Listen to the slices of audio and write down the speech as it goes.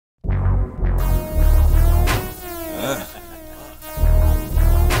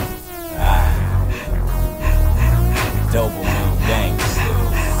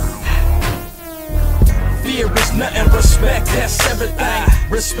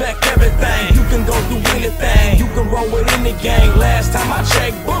respect everything. You can go through anything, you can roll with any gang. Last time I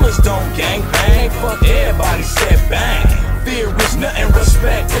checked, bullets don't gang bang. Fuck everybody said bang. Fear is nothing,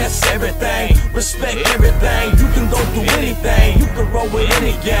 respect, that's everything. Respect everything, you can go through anything, you can roll with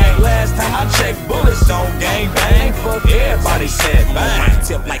any gang. Last time I checked, bullets don't gang bang. Fuck everybody said bang. My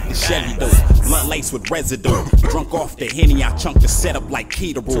tip like the Chevy do, blunt lace with residue. Drunk off the Henny, I chunk the setup like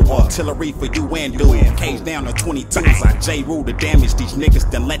key to rule. Artillery for you and dude, cage down to 22s. I J-rule to damage these niggas,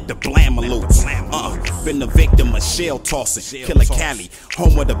 then let the blammer loose. Been the victim of shell tossing, Killer Cali,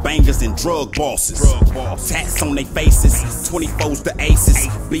 home of the bangers and drug bosses. Tats on they faces, 24s to aces,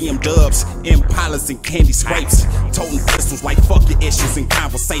 BM dubs, Impalas and candy scrapes. Toting pistols like fuck your issues and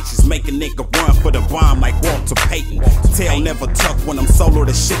conversations. Make a nigga run for the bomb like Walter Payton. Tail never tuck when I'm solo,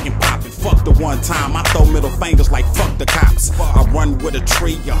 the shit can poppin'. Fuck the one time, I throw middle fingers like fuck the cops. I run with a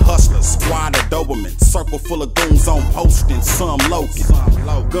tree of hustlers, squad of Doebermen. Circle full of goons on post and some local.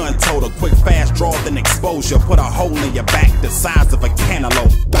 Gun total, quick fast draw then exposure. Put a hole in your back the size of a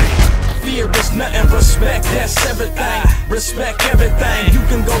cantaloupe. Fear is nothing, respect, that's everything. Respect everything, you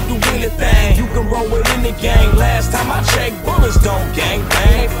can go through anything, you can roll with any gang. Last time I checked, bullets don't gang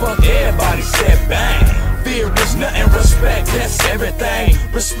bang. Fuck everybody said bang. Fear is nothing, respect, that's everything.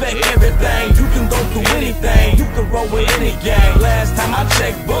 Respect everything, you can go through anything, you can roll with any gang. Last time I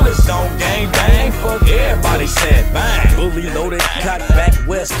checked, bullets don't gang bang. Fuck everybody said bang. Fully loaded, cock back,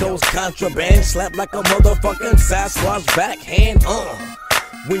 West Coast contraband. Slap like a motherfucking Sasquatch backhand.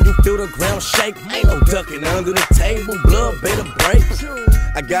 When you feel the ground shake, ain't no ducking under the table, blood better break.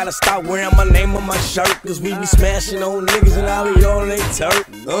 I gotta stop wearing my name on my shirt, cause we be smashing on niggas and I be on they turf.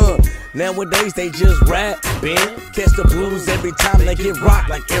 Nowadays they just rapping, catch the blues every time they get rocked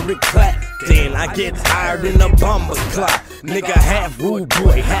like Eric Clapton. I get tired in a bomber clock, nigga half rude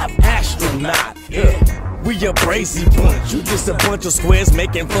boy, half astronaut. We a brazy bunch, you just a bunch of squares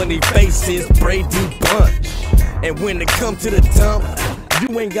making funny faces, Brady bunch. And when it come to the dump,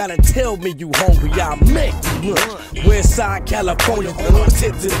 you ain't gotta tell me you hungry, I'll make you lunch. Westside California, on the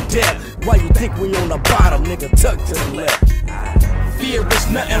tip to the death. Why you think we on the bottom, nigga, tuck to the left. Fear is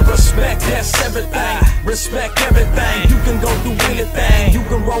nothing, respect, that's everything. Respect everything, you can go through anything, you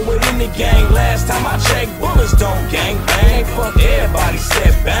can roll with any gang. Last time I checked, bullets don't gang bang. Fuck everybody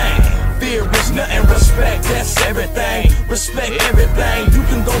said bang. Fear is nothing, respect, that's everything. Respect everything, you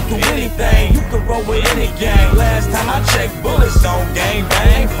can go through anything, you can roll with any gang. Last time I checked, bullets don't gang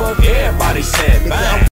bang. Fuck everybody said bang.